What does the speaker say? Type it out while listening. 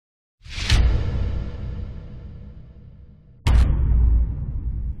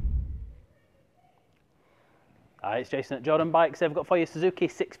Hi, it's Jason at Jordanbikes. They've got for you Suzuki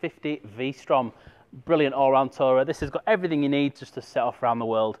 650 V Strom. Brilliant all-round tourer. This has got everything you need just to set off around the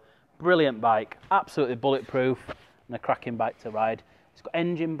world. Brilliant bike, absolutely bulletproof, and a cracking bike to ride. It's got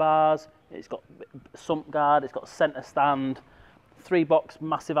engine bars, it's got sump guard, it's got centre stand, 3-box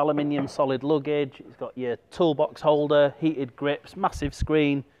massive aluminium solid luggage, it's got your toolbox holder, heated grips, massive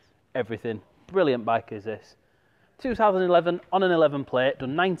screen, everything. Brilliant bike is this. 2011 on an 11 plate,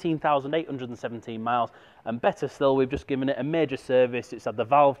 done 19,817 miles, and better still, we've just given it a major service. It's had the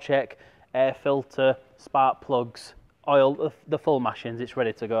valve check, air filter, spark plugs, oil, the full mashings. It's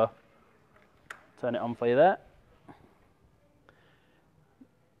ready to go. Turn it on for you there.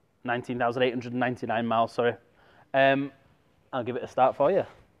 19,899 miles, sorry. I'll give it a start for you.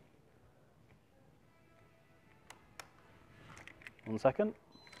 1 second.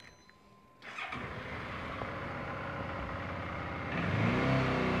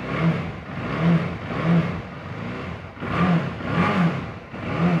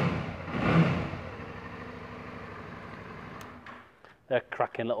 They're a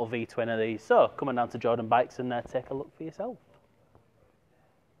cracking little V-twin of these. So, coming down to Jordanbikes and take a look for yourself.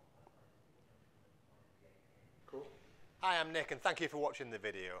 Cool. Hi, I'm Nick and thank you for watching the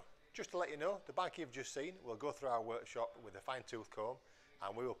video. Just to let you know, the bike you've just seen will go through our workshop with a fine-tooth comb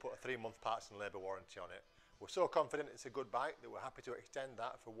and we will put a 3-month parts and labour warranty on it. We're so confident it's a good bike that we're happy to extend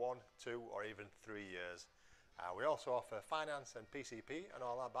that for 1, 2 or even 3 years. We also offer finance and PCP on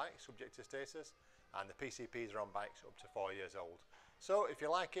all our bikes subject to status, and the PCPs are on bikes up to 4 years old. So if you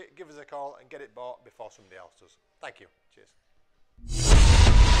like it, give us a call and get it bought before somebody else does. Thank you. Cheers.